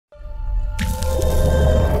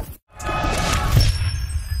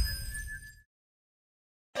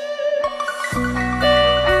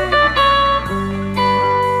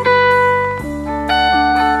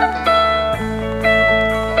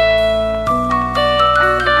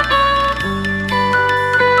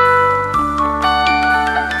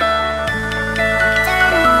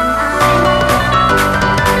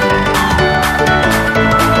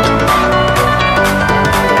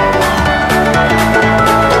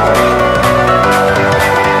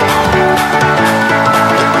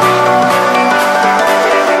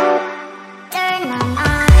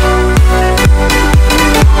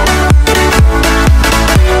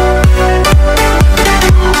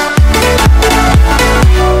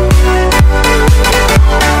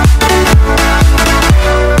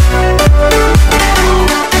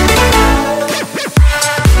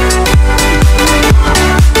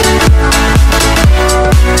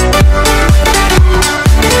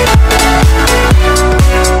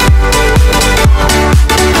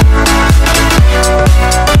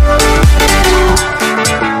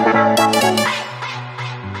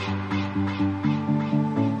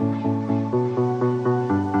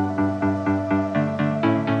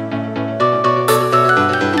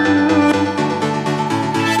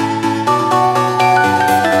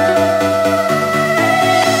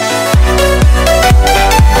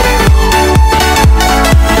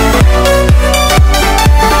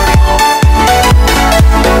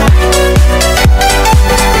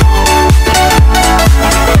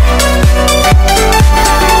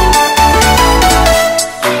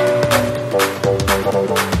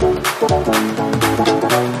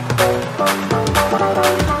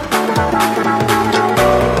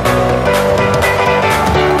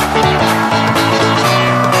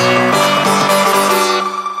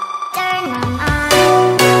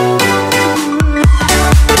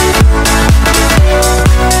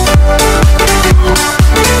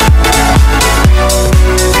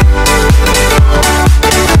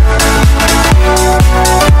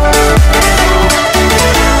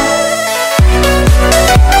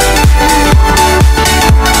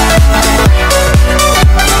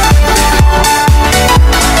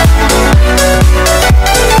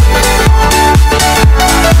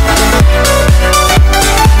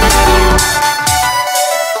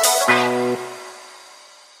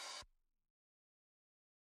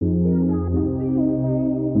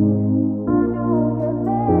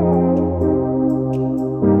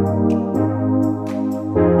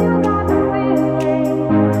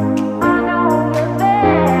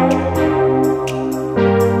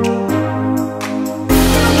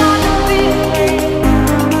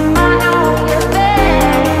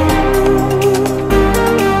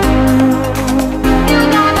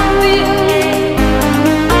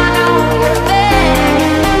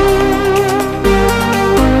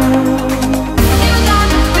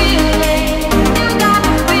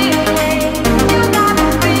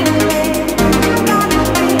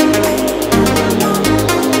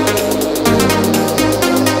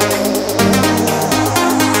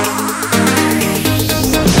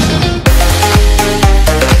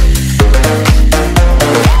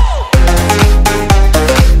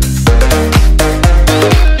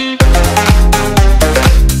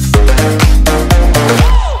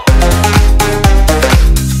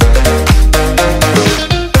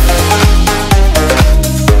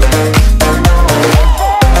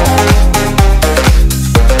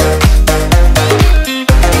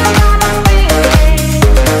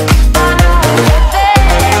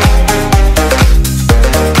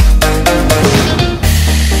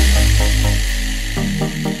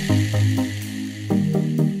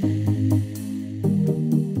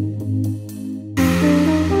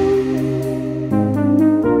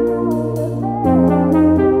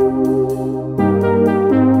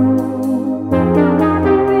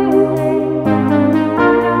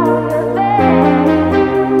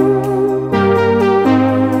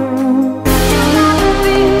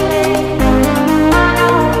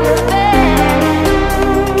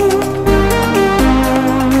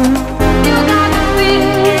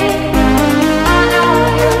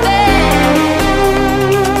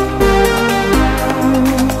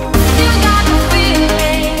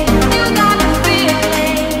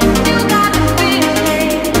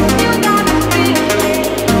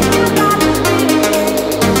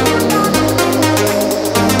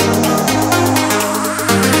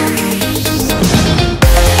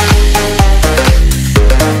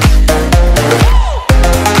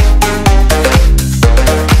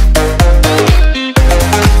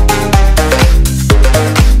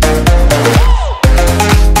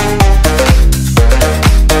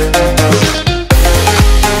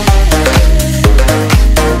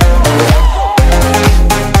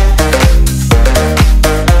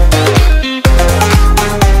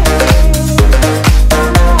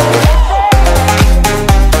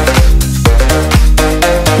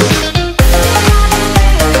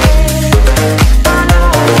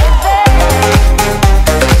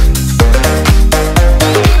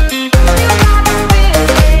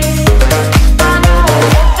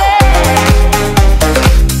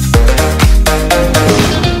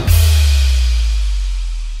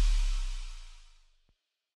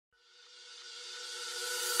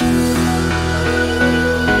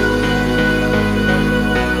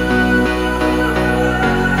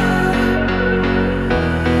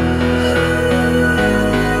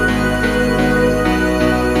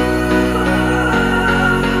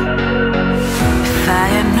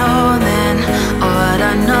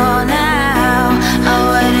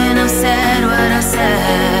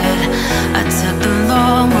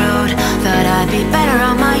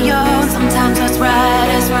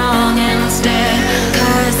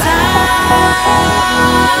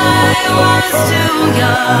was too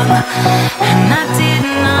young, and I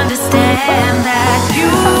didn't understand that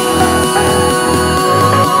you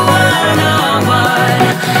were the one,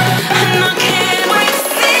 and I can't wait to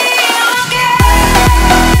see you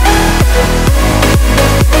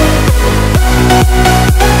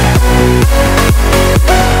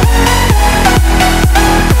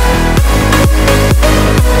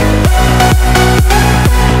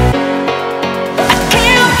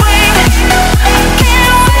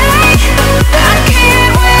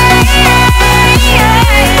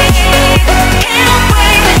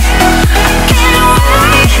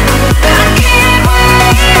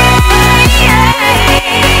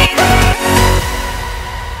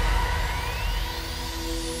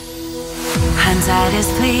hindsight is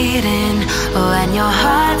fleeting when your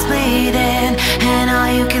heart's bleeding and all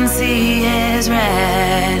you can see is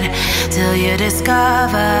red, till you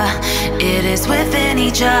discover it is within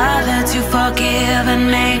each other to forgive and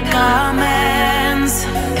make amends.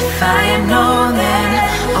 If I had known then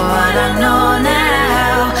what I know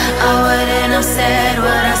now, I wouldn't have said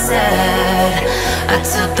what I said. I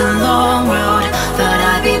took the long road, thought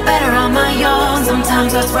I'd be better on my own.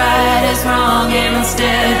 Sometimes what's right is wrong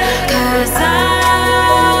instead, 'cause I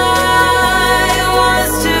was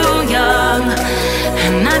too young,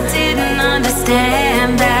 and I didn't understand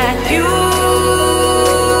that you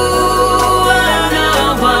were the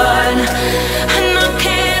one, and I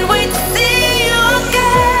can't wait to see you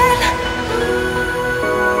again.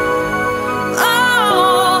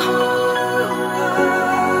 Oh,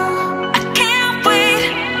 I can't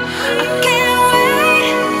wait, I can't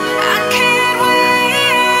wait, I can't wait,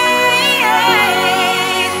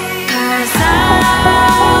 'cause I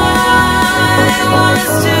was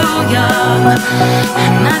too young,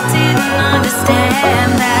 and I didn't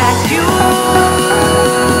understand that